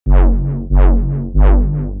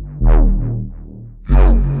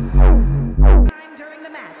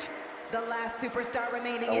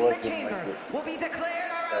Chamber will be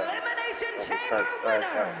declared our Elimination Chamber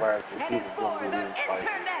winner. And it's for the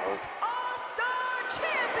Internet All-Star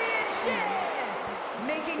Championship.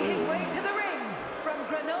 Making his way to the ring from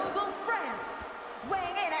Grenoble, France,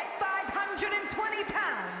 weighing in at 520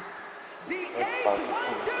 pounds, the eighth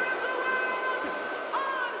wonder of the world,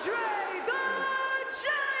 Andre the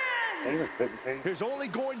Giant! There's only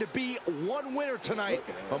going to be one winner tonight,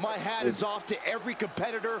 but my hat is off to every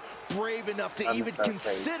competitor brave enough to even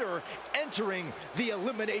consider entering the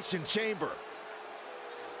Elimination Chamber.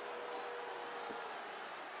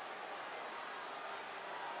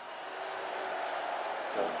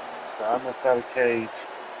 So I'm inside the cage.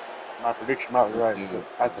 My prediction might be right.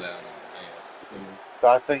 So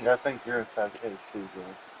I think you're inside the cage too,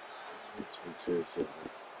 Joe.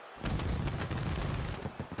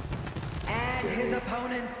 And his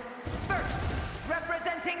opponents, first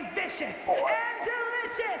representing Vicious and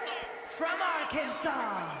Delicious from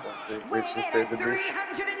Arkansas, weighing in at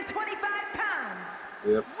 325 pounds,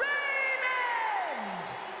 Raymond!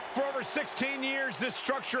 For over 16 years, this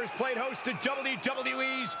structure has played host to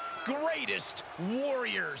WWE's greatest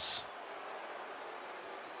warriors.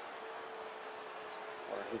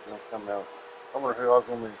 I wonder who's gonna come out. I wonder who I was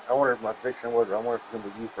gonna be. I wonder if my prediction was. I wonder if it's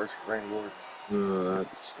gonna be you versus Randy Orton.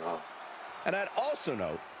 And I'd also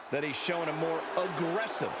note that he's showing a more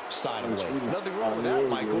aggressive side of late. Nothing wrong with that,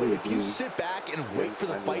 Michael. If you sit back and wait for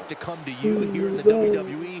the fight to come to you here in the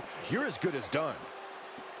WWE, you're as good as done.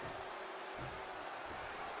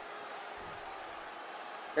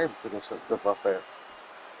 Maybe we can shut stuff off fast.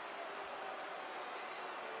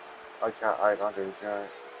 I can't hide Andre the Giant.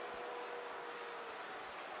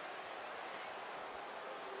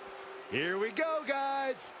 Here we go,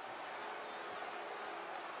 guys.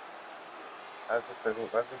 I was just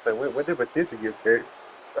say, when did Batista get picked?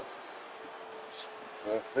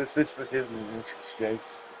 So this is the hidden interest, Jace.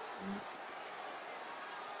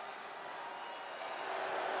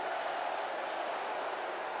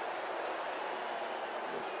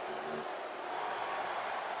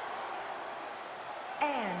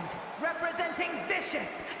 And representing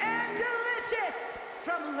Vicious and Delicious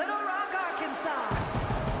from Little Rock, Arkansas,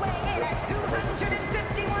 weighing in at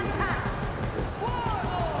 251 pounds,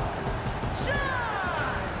 Warlord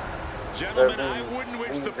John! Gentlemen, I wouldn't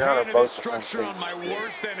wish the pain of this structure on my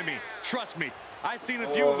worst enemy. Trust me, I've seen a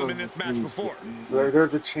few of them in this match before. So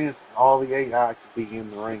there's a chance all the AI could be in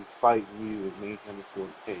the ring fighting you and me coming toward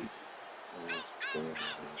the cage.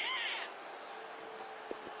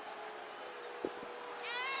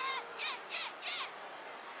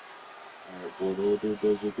 What order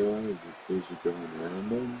does it go in? Does it go in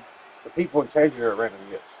random? The people in cages are random,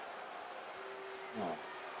 yes. Oh.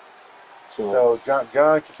 So John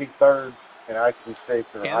could be third, and I could be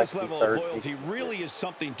sixth, and And I this could be level third. of loyalty really is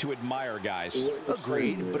something to admire, guys.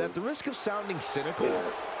 Agreed, but at the risk of sounding cynical, Yeah.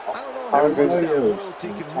 I don't know how Andre that the loyalty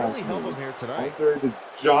can really help him here tonight. Andre the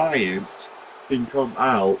Giant can come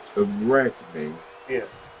out and wreck me. Yes.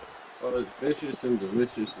 So it's Vicious and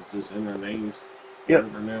Delicious is just in their names.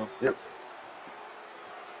 Yep. For now. Yep.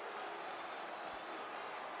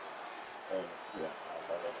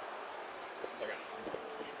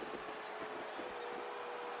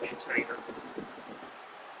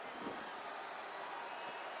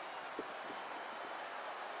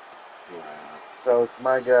 Yeah. So it's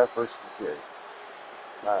my guy versus Jace.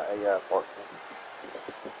 My AI partner.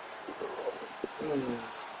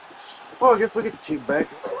 Well, I guess we get to keep back.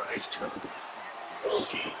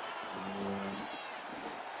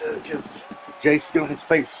 Jace's gonna have to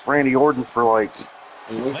face Randy Orton for like.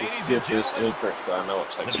 And we can skip this entrance, but I know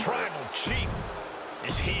it's The taking tribal chief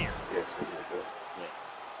is here. Yes, it does. Yeah.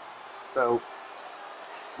 So,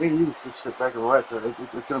 me and you just sit back and relax.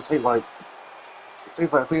 It's gonna take like. I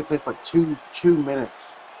think it takes like two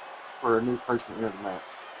minutes for a new person to enter the match.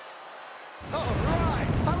 All right,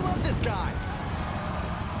 I love this guy.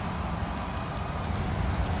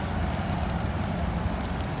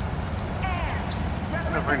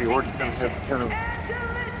 And know Randy Orton's gonna have kind of. and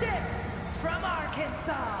Delicious from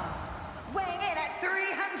Arkansas, weighing in at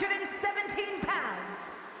 317 pounds,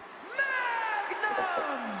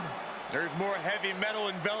 Magnum! There's more heavy metal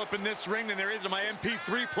enveloping this ring than there is in my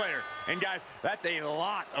MP3 player. And guys, that's a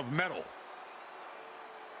lot of metal.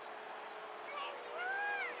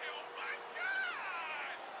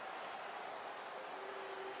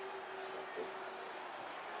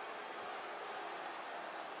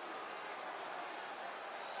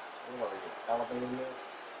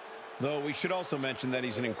 Though we should also mention that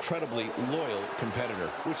he's an incredibly loyal competitor.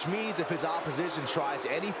 Which means if his opposition tries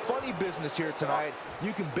any funny business here tonight,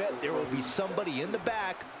 you can bet there will be somebody in the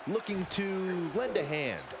back looking to lend a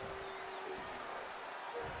hand.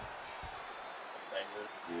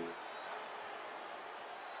 Here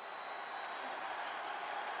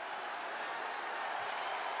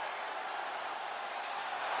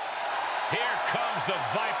comes the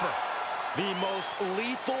Viper, the most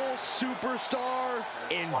lethal superstar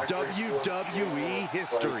in WWE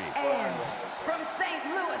history. And from St.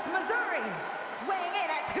 Louis, Missouri, weighing in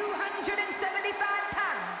at 275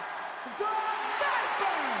 pounds, the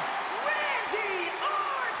Viper, Randy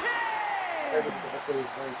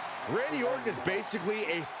Orton! Randy Orton is basically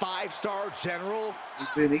a 5-star general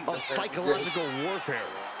of psychological warfare.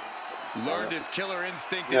 Learned his killer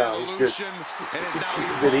instinct in evolution and is now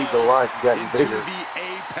evolved into the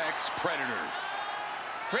apex predator.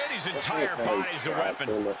 Randy's entire body is a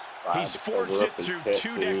weapon. He's forged it through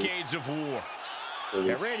 2 decades of war.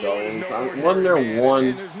 And Randy Orton is no ordinary man,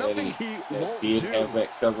 and there's nothing he won't do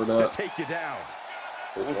to take you down.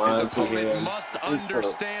 His opponent must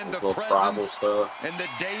understand the presence and the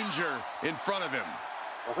danger in front of him.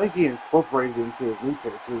 I think he incorporated it into his new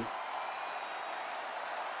tattoo.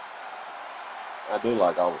 I do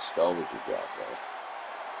like all the skulls you got, though.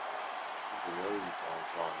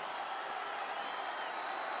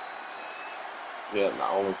 Yeah, the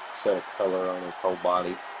only set of color on his whole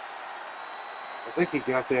body. I think he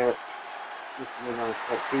got that just on his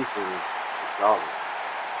tattoo for his daughter.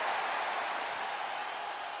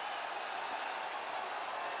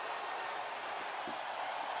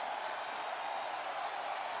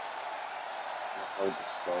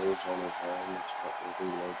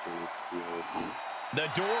 The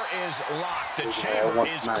door is locked. The chamber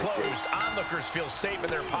is closed. Onlookers feel safe in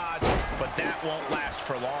their pods, but that won't last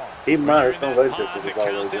for long. He might. Some of The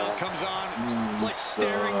countdown comes on. It's like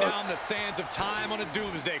staring down the sands of time on a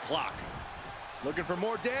doomsday clock. Looking for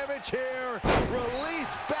more damage here.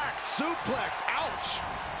 Release back suplex. Ouch.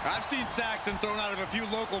 I've seen Saxon thrown out of a few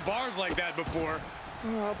local bars like that before.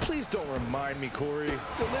 Please don't remind me, Corey.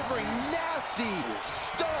 Delivering nasty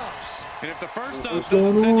stomps. And if the first stomp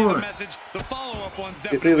doesn't send you the message, the follow-up one's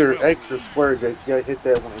definitely it's either will. X or square, Jace. You gotta hit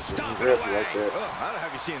that when he grabs you like that. Oh, I don't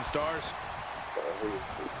have you seeing stars.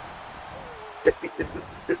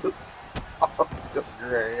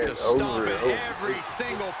 Just stomping every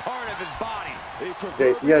single part of his body.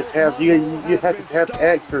 Jace, you gotta tap. You have to tap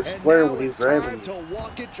X or square when he's grabbing you. To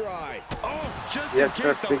walk it dry. Oh, just Yeah, in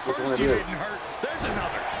case the pick which first one it you is. didn't hurt. There's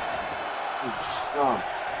another.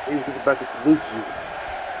 He was about to salute you.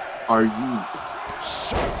 Are you?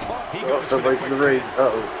 He goes for the Somebody's in quick the ring.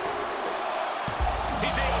 tap.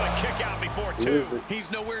 He's able to kick out before 2. He's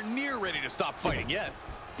nowhere near ready to stop fighting yet.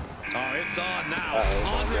 Oh, it's on now.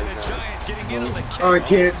 Andre the Giant getting in on the kick. I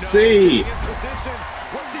can't see. Getting in position.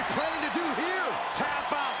 What is he planning to do here?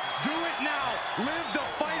 Tap out. Do it now. Live to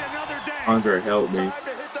fight another day. Andre, help me. Time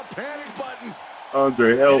to hit the panic button.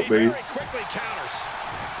 Andre, help And he me. very quickly counters.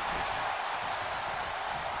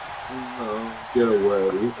 No, get away.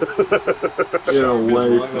 Get away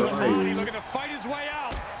Body from me. looking to fight his way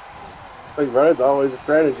out. I think Ryan's always a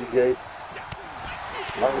strategy, Jace.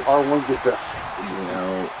 R1 gets out.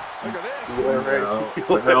 No. Look at this. No.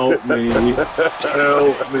 Help me.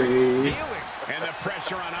 Help me. Healing. And the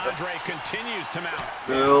pressure on Andre continues to mount.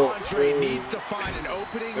 Help Andre me. needs to find an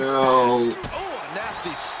opening No. fast. Oh, a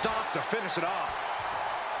nasty stomp to finish it off.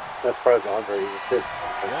 That's probably Andre. He was hit.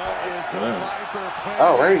 Yeah.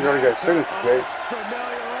 Oh, Randy's already got sued, Jace.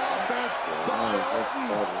 Familiar offense by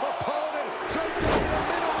Orton. Opponent straight down the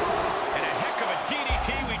middle. And a heck of a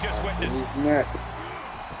DDT we just witnessed. Neck.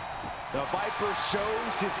 The Viper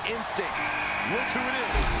shows his instinct. Look who it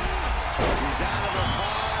is. He's out of the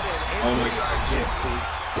pod and into the action.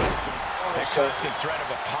 The constant threat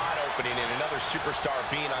of a pod opening and another superstar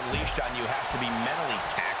being unleashed on you has to be mentally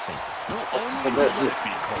taxing. Well, only let it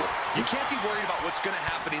be, Cole. You can't be worried about what's going to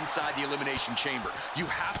happen inside the Elimination Chamber. You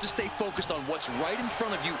have to stay focused on what's right in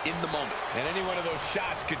front of you in the moment. And any one of those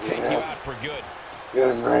shots could take you out for good.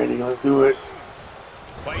 Yes, Randy, let's do it.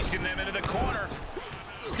 Placing them into the corner.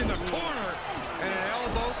 In the corner. And an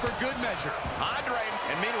elbow for good measure. Andre.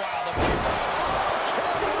 And meanwhile, the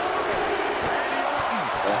Randy Orton.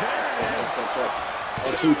 There it is.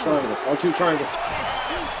 R2 triangle. R2 triangle.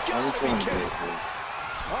 R2 triangle.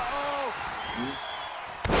 Uh-oh.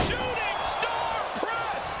 Shooting star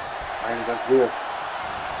press. Randy, let's do it.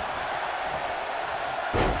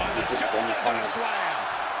 On the shoulders and a slam.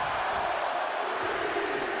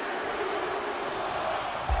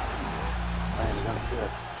 Randy, let's do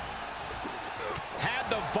it. Had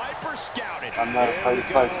the Viper scouted. I'm not afraid to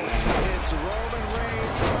fight you. It's Roman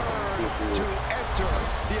Reigns' turn to enter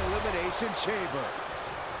the Elimination Chamber.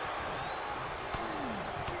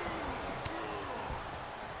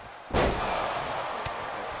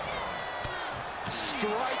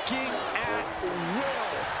 Striking at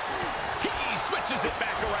will. switches it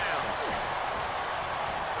back around.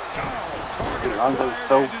 Dude, Andra's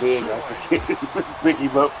so big, I can't pick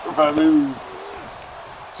him up for my moves.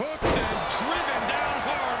 Hooked and driven down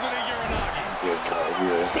hard with a Uranagi.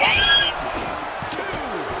 Two.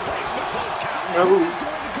 Breaks the close count. No. This is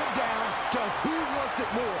going to come down to who wants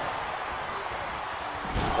it more.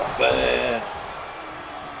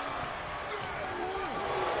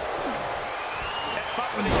 Set him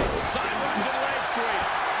up with the side Russian leg sweep.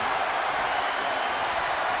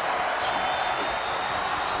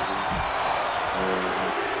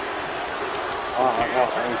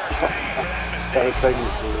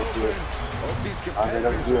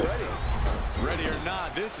 Ready or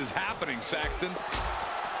not, this is happening, Saxton.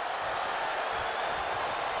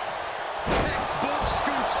 Textbook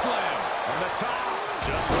scoop slam on the top.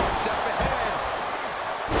 Just one step ahead.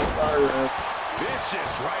 Sorry, man.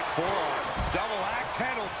 Vicious right forearm. Double axe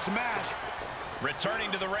handle smash.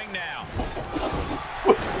 Returning to the ring now.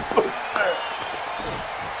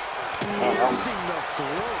 Piercing the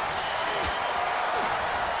throat.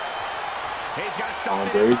 He's got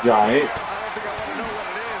something. Andre Giant. I don't think I want to know what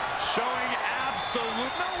it is. Showing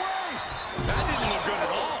absolute no way. That didn't look good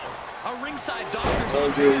at all. A ringside doctor's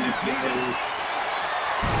on hand if needed.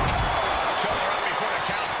 Shoulder up before the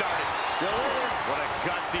count started. Still in. What a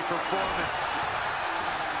gutsy performance.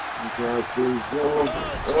 You got this.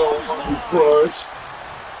 Oh, push.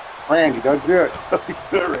 Randy, don't do it. Don't do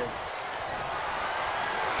it, Randy.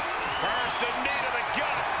 First a knee to the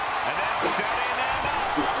gut. And then setting them up.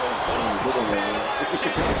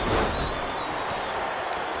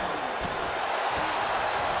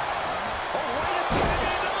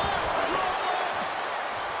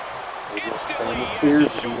 Instantly, he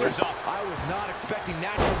has his shoulders up. I was not expecting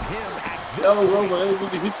that from him at this No, point. Roman,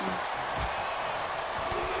 everybody hit you.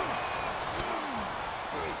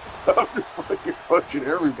 I'm just fucking punching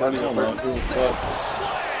everybody. I don't know. Nelson, Slam.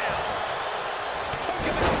 Took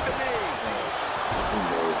him out the knee.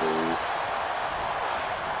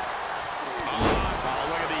 Oh,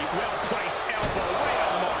 look at the well-placed elbow way on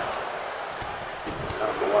the mark.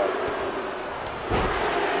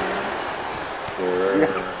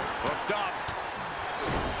 Hooked up.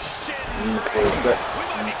 Shin. We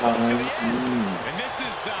might be close to the end. And this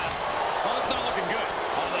is, well, it's not looking good.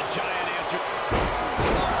 Oh, the giant answer.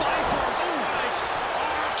 Viper strikes.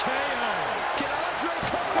 RKO. Can Andre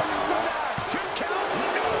come back from that? 2 count.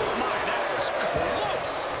 Oh, my, that was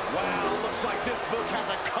close. Wow, looks like this book has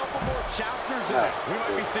a couple more chapters in it. We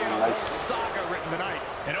might be seeing a whole saga written tonight.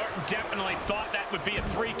 And Orton definitely thought that would be a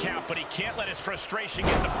 3 count, but he can't let his frustration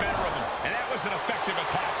get the better of him. And that was an effective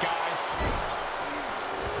attack, guys.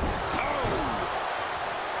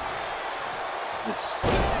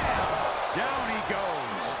 Down he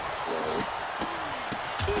goes.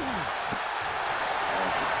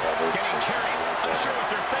 Getting carried. Unsure what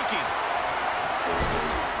they're thinking.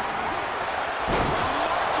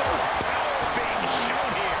 Remarkable power being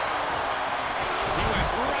shown here. He went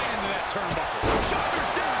right into that turnbuckle.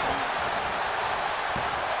 Shoulders down.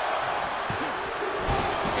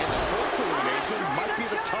 And the first elimination might be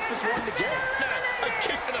the toughest one to get. A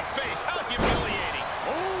kick to the face. How humiliating.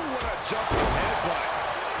 Oh, what a jumping headbutt.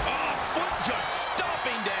 Oh, foot just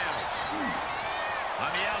stomping down. On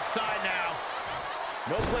the outside now.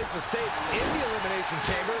 No place is safe in the elimination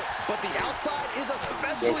chamber, but the outside is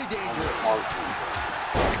especially dangerous.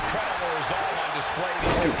 Incredible resolve on display.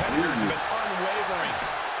 These competitors have been unwavering.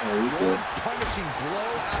 One punishing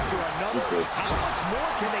blow after another. How much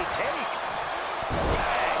more can they take?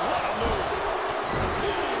 Bang, what a move.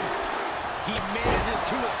 He manages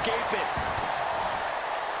to escape it.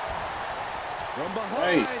 From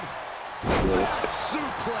behind. Nice. Back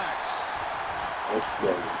suplex. That's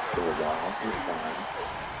slow for a while. You're fine.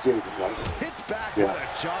 James is right. Hits back Yeah. with a I'm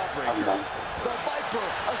jawbreaker. done. The Viper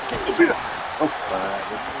escapes.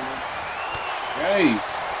 Nice.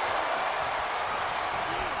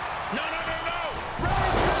 No.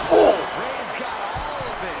 Reigns got all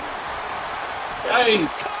of it.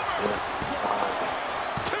 Nice.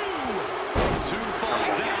 Two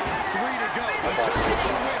falls down, 3 to go until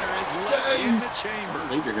one winner is left in the chamber. I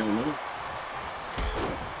think you're going to move.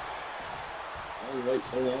 Why you wait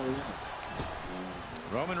so long now?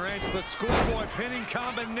 Roman Reigns with a schoolboy pinning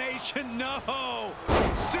combination. No!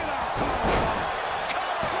 Sit out powerbomb.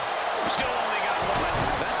 Cover. Still only got one.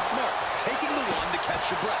 That's smart. Taking the one to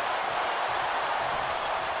catch your breath.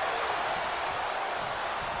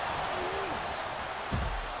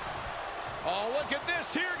 Oh, look at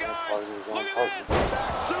this here, guys. Look at this.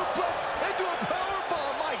 Back suplex into a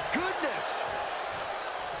powerbomb. My goodness.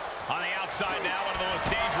 On the outside now, one of the most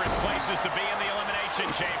dangerous places to be in the Elimination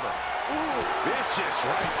Chamber. Ooh, vicious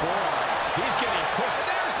right forearm. He's getting pushed.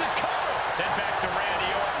 There's the cover. Then back to Randy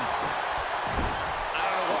Orton. I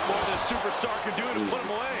don't know what more this superstar can do to put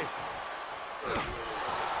him away.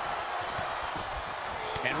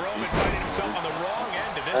 And Roman finding himself on the wrong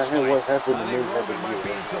end of this fight. What happened I to think me Roman might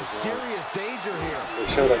be in some serious danger here. They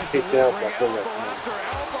showed I kicked out, but I feel Elbow like after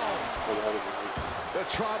elbow. The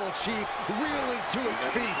tribal chief reeling to his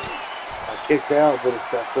feet. I kicked out, but I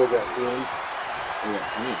still got in.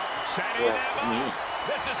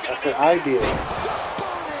 This is That's an idea. The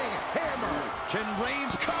burning hammer. Can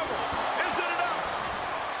Reigns cover? Is it enough?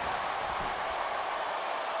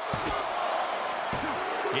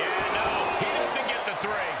 Yeah, no, he doesn't get the 3.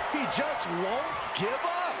 He just won't give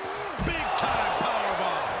up. Big time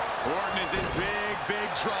powerbomb. Orton is in big, big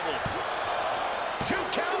trouble. 2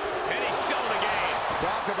 count, and he's still in the game.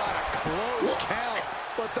 Talk about a close count,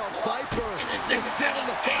 but the Viper is still in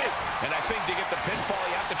the fight. And I think to get the pinfall,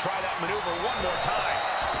 you have to try that maneuver one more time.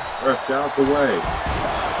 Ref out the way.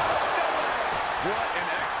 What an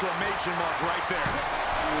exclamation mark right there.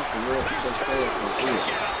 I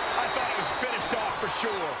thought it was finished off for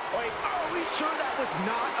sure. Wait, are we sure that was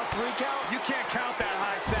not a 3 count? You can't count that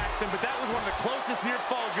high, Saxton, but that was one of the closest near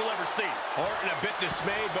falls you'll ever see. Orton a bit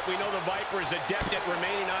dismayed, but we know the Viper is adept at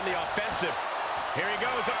remaining on the offensive. Here he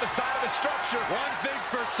goes up the side of the structure. One thing's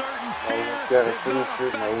for certain, fear is not a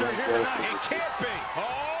factor here tonight. It can't be.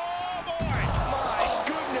 Oh, boy. My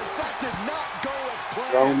goodness, that did not go as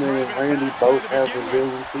planned. Roman and Randy both have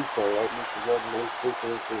resiliency, so that makes the other most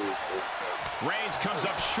people seriously. Reigns comes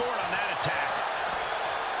up short on that attack.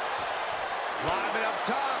 Climbing up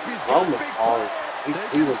top. He's got Roman's big hard.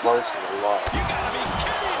 plans. He reverses a lot. You gotta be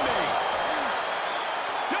kidding me.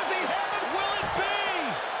 Does he have it? Will it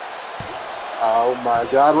be? Oh my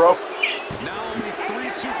God, Roman. Now only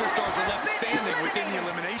 3 superstars are left standing within the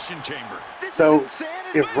Elimination Chamber. So,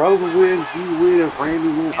 if Roman wins, you win. If Randy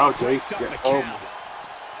wins, oh, Jason. Oh,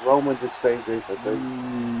 Roman just saved this, I think.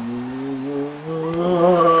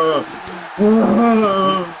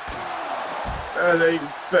 That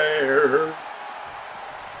ain't fair.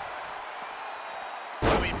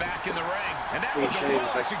 Coming back in the ring, and that was a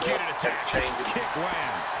well-executed attack. Kick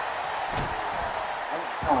lands.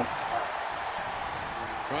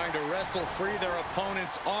 Trying to wrestle free their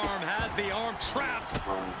opponent's arm, has the arm trapped.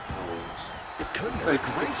 Goodness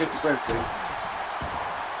gracious.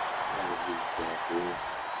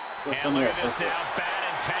 And look at this now, bad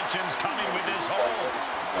intentions coming with this hold.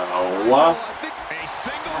 What? A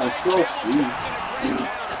single I leg trust kill you. turns into a great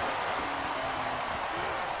counter.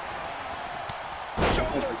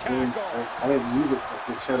 Shoulder tackle. I didn't use it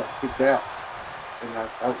to shut up, kicked out. And I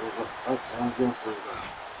was going for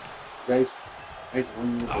Jace. Oh,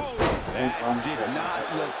 that did not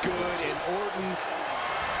look good, and Orton.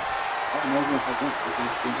 Roman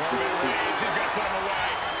Reigns is going to put him away.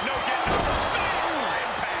 No getting up.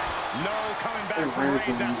 Impact. No coming back from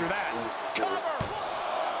Reigns after that. Cover.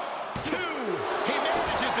 2. He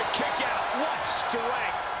manages to kick out. What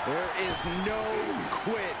strength. There is no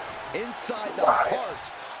quit inside the heart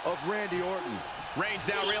of Randy Orton. Reigns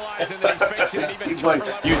now realizing that he's facing an even He's tougher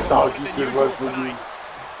like, level you of thought opponent you than could usual run for me. tonight.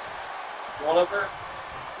 Whatever.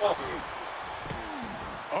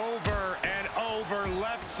 Over and over,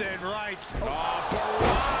 lefts and rights. Oh,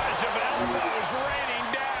 barrage of elbows raining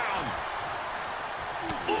down.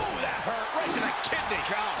 Ooh, that hurt right to the kidney.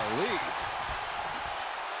 Golly.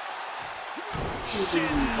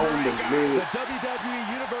 The WWE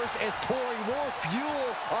Universe is pouring more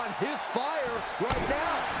fuel on his fire right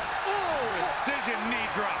now. Oh, precision knee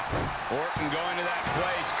drop. Orton going to that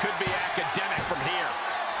place could be academic from here.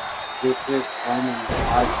 This is Roman's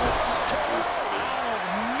Out of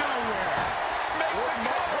nowhere. Makes a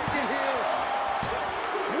cover here.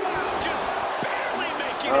 Wow, just barely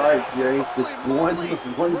making all it. right, Jay. Just one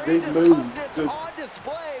big move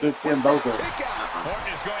took him both of them.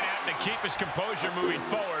 Orton is going to have to keep his composure moving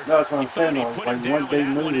forward. No, that's what I'm He thought saying, he though. put Like, him down one with big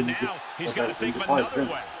that one, move, and you now just- he's okay, got to think you of can another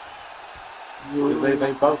fight way.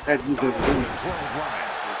 They both had used their moves. Clothesline.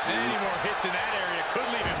 Any more hits in that area could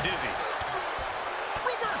leave him dizzy.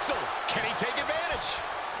 Reversal. Can he take advantage?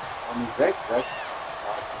 I mean, that's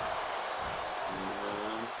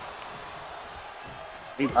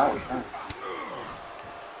he's out of time.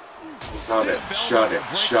 Shut it, shut it,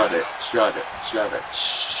 shut it, shut it, shut it.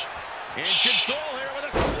 Shh. In control here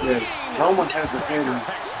with a swing. Yeah, Roman has the header.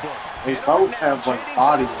 Textbook. They And both Orton now have, like, chaining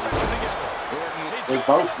body some weight. offense together. Orton They is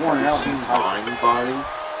both worn out in Fine, buddy.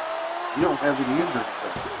 You don't have any injuries.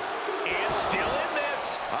 and still in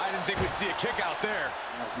this. I didn't think we'd see a kick out there.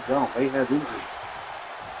 No, you don't. They have injuries.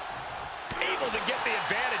 Able to get the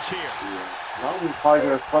advantage here. Roman probably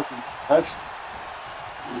got a fucking touch.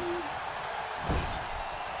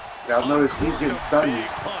 Y'all notice he's getting stunned. Big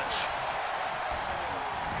punch.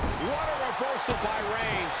 What a reversal by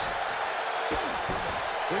Reigns.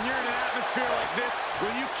 When you're in an atmosphere like this,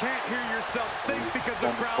 when you can't hear yourself think because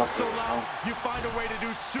the crowd's so loud, you find a way to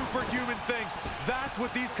do superhuman things. That's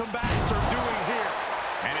what these combatants are doing here.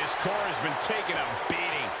 And his core has been taking a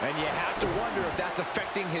beating. And you have to wonder if that's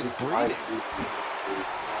affecting his breathing.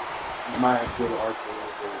 He might have to go to RKO.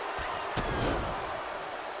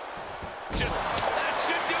 Just, that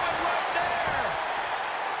should do it right there.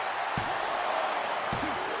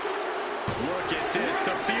 Look at this.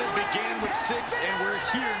 The field began with 6, and we're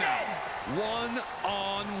here now.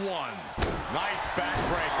 1-on-1. Nice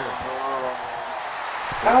backbreaker.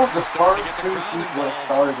 How the first 2 people that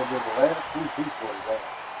started to be the last 2 people in that?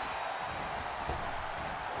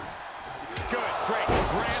 Good, great,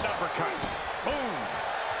 grand uppercut. Boom.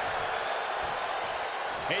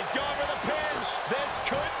 He's going for the pin. This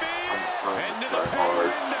could be it. Into the pin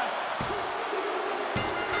window.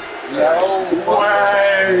 No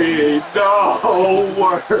way! No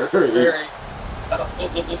word!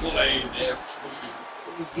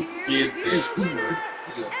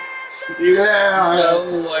 Yeah! No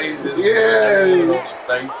way! Yeah!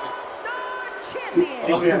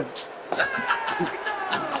 Champion.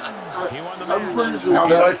 He won the I'm match. pretty sure how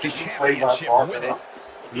much he played by Championship far. with it.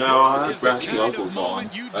 No, I This have is the brass kind knuckles of on.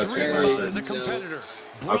 moment you That's dream right. about as a competitor.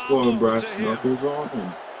 I put on Bravo brass to him. knuckles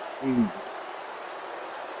on. And,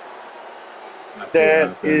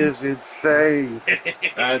 That is insane.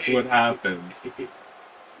 That's what happens.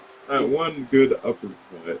 That one good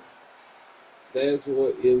uppercut. That's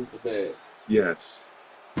what is the bad. Yes.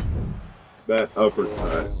 That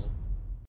uppercut.